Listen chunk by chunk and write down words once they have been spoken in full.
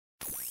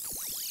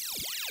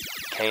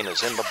Kane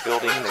is in the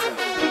building.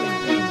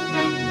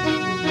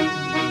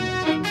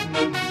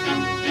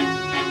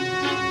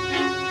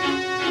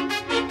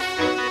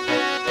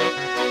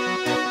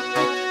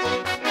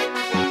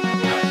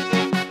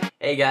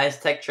 Hey guys,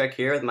 Tech Trek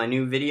here with my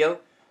new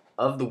video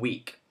of the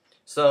week.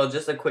 So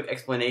just a quick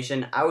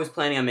explanation. I was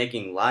planning on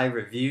making live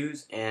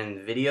reviews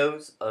and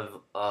videos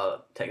of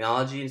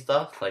technology and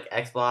stuff like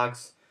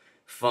Xbox,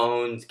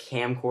 phones,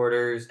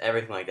 camcorders,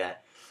 everything like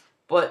that.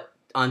 But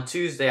on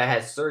Tuesday I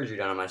had surgery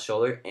done on my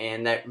shoulder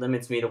and that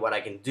limits me to what I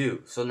can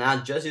do. So now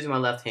just using my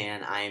left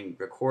hand, I'm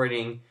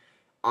recording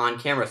on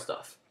camera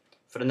stuff.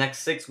 For the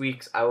next 6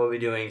 weeks I will be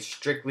doing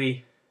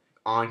strictly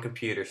on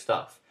computer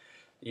stuff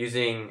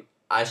using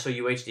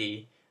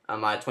iShowUHD on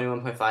my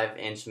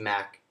 21.5-inch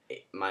Mac,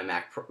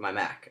 iMac.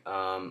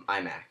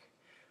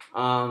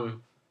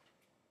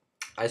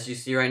 As you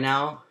see right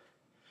now,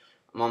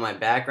 I'm on my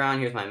background.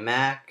 Here's my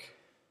Mac.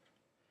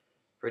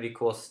 Pretty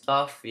cool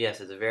stuff.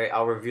 Yes,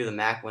 I'll review the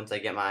Mac once I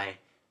get my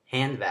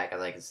hand back,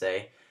 as I can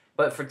say.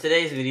 But for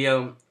today's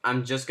video,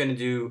 I'm just gonna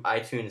do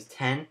iTunes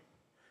 10. I'm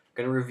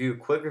gonna review a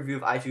quick review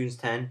of iTunes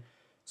 10.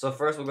 So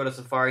first, we'll go to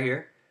Safari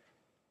here,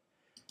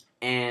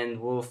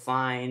 and we'll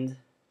find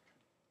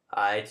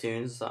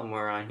iTunes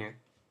somewhere on here.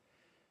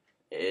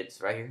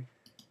 It's right here.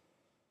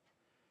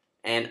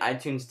 And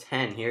iTunes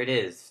 10, here it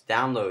is.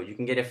 Download. You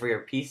can get it for your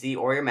PC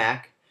or your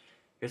Mac.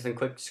 Here's some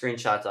quick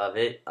screenshots of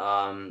it.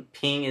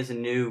 Ping is a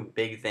new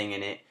big thing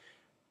in it.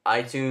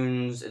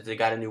 iTunes, they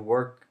got a new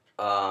work,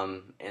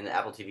 and the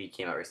Apple TV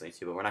came out recently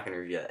too, but we're not going to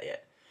review that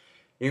yet.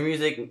 New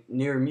music,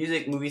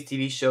 movies,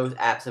 TV shows,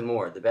 apps, and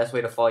more. The best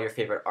way to follow your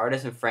favorite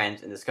artists and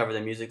friends and discover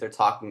the music they're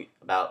talking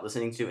about,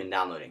 listening to, and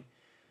downloading.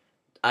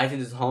 iTunes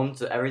is home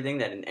to everything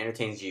that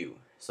entertains you.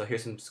 So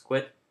here's some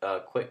quick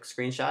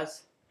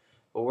screenshots.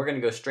 But we're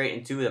going to go straight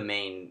into the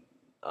main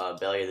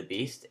belly of the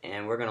beast,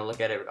 and we're going to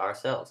look at it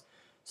ourselves.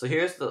 So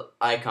here's the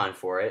icon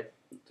for it.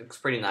 It looks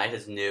pretty nice.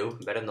 It's new,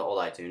 better than the old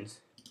iTunes.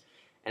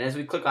 And as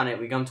we click on it,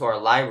 we come to our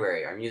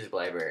library, our music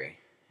library.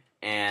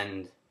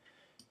 And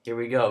here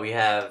we go. You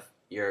have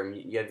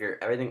your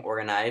everything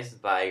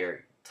organized by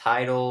your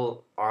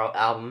title, our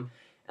album.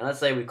 And let's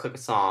say we click a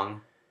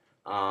song.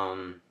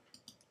 All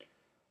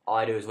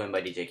I Do Is Win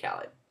by DJ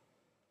Khaled.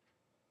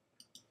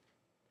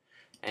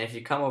 And if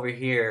you come over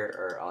here,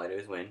 or All I Do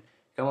Is Win,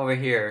 come over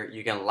here,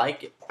 you can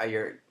like it,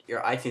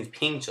 your iTunes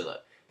ping shows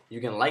up. You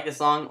can like the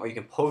song, or you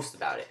can post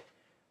about it.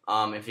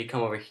 If you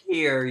come over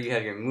here, you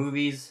have your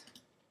movies,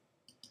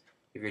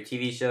 you have your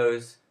TV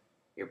shows,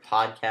 your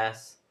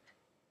podcasts,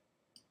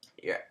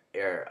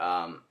 your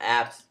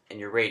apps, and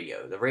your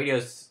radio. The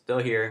radio's still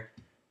here.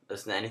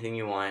 Listen to anything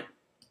you want.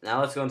 Now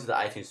let's go into the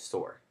iTunes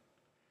store.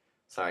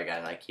 Sorry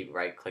guys, I keep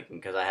right-clicking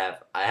because I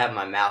have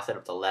my mouse set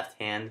up to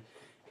left hand,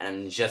 and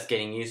I'm just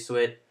getting used to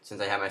it since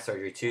I had my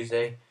surgery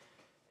Tuesday,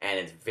 and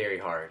it's very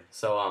hard.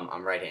 So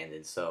I'm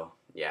right-handed, so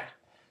yeah.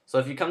 So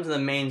if you come to the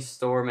main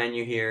store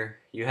menu here,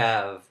 you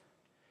have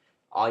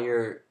all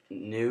your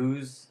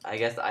news, I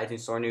guess the iTunes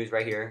Store news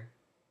right here,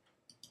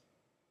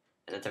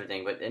 and that's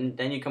everything. But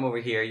then you come over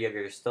here, you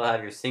have still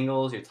have your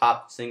singles, your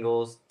top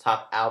singles,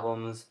 top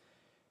albums,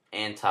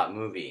 and top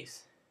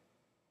movies,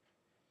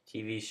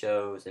 TV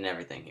shows, and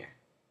everything here.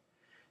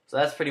 So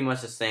that's pretty much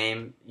the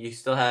same. You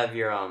still have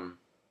your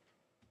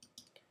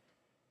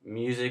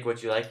music,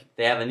 what you like.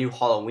 They have a new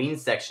Halloween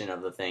section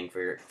of the thing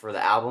for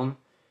the album,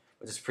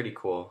 which is pretty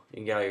cool. You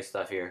can get all your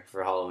stuff here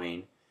for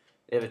Halloween.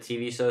 They have a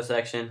TV show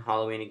section,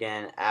 Halloween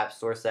again, App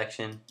Store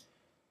section,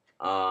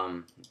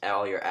 all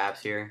your apps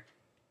here,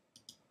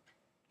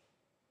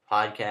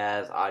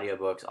 podcasts,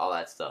 audiobooks, all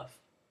that stuff.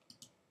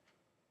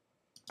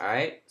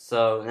 Alright,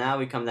 so now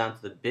we come down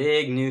to the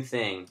big new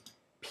thing,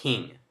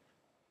 Ping.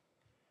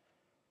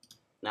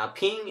 Now,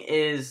 Ping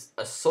is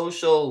a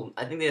social,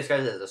 I think they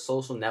describe it as a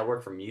social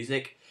network for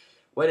music.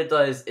 What it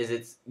does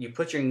is you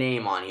put your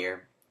name on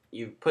here,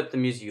 you put the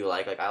music you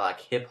like I like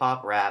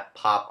hip-hop, rap,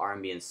 pop,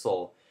 R&B, and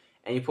soul,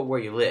 and you put where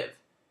you live,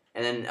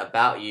 and then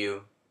about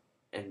you,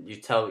 and you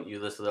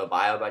list a little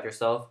bio about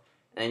yourself,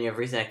 and then you have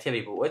recent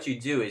activity. But what you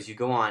do is you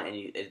go on, and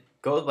it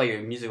goes by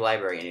your music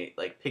library, and it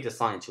picks a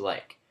song that you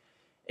like.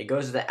 It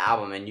goes to the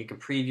album, and you can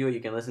preview it,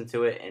 you can listen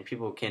to it, and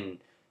people can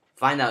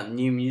find out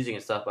new music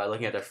and stuff by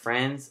looking at their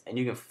friends, and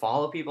you can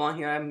follow people on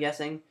here, I'm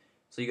guessing.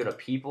 So you go to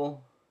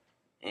people,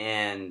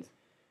 and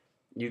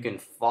you can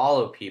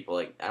follow people.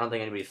 Like, I don't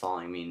think anybody's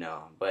following me,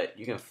 no, but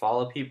you can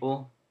follow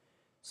people.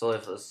 So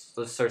let's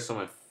search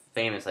someone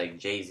famous like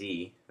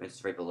Jay-Z, which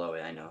is right below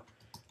it, I know,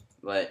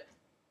 but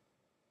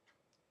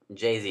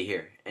Jay-Z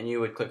here, and you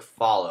would click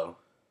follow,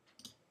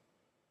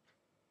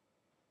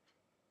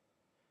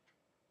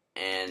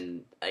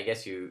 and I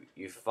guess you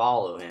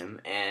follow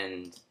him,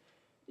 and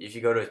if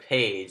you go to his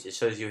page, it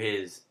shows you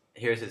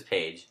here's his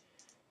page,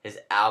 his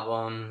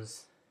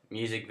albums,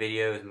 music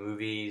videos,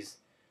 movies,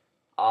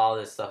 all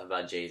this stuff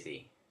about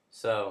Jay-Z.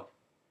 So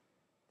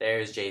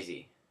there's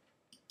Jay-Z.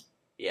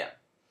 Yeah.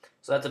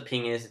 So that's what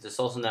Ping is. It's a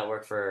social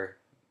network for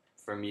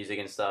music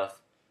and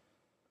stuff.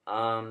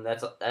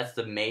 That's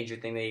the major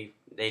thing they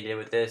did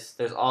with this.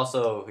 There's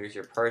also, here's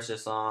your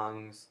purchase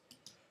songs,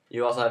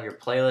 You also have your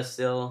playlist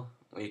still,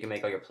 where you can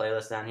make all your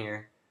playlists down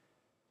here.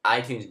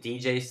 iTunes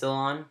DJ still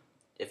on.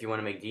 If you want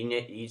to make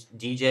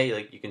DJ,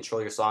 like you control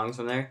your songs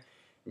from there.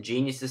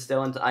 Genius is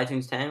still into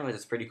iTunes 10, which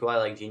is pretty cool. I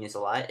like Genius a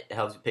lot. It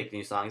helps you pick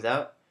new songs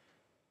out.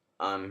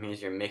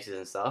 Here's your mixes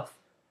and stuff.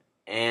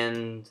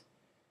 And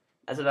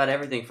that's about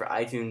everything for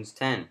iTunes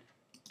 10.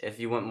 If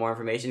you want more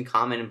information,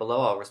 comment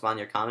below. I'll respond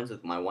to your comments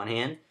with my one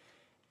hand.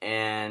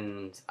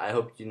 And I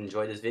hope you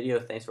enjoyed this video.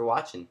 Thanks for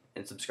watching.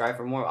 And subscribe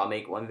for more. I'll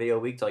make one video a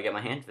week till I get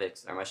my hand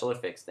fixed, or my shoulder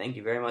fixed. Thank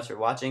you very much for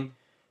watching.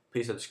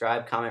 Please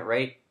subscribe, comment,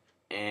 rate,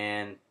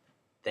 and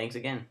thanks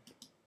again.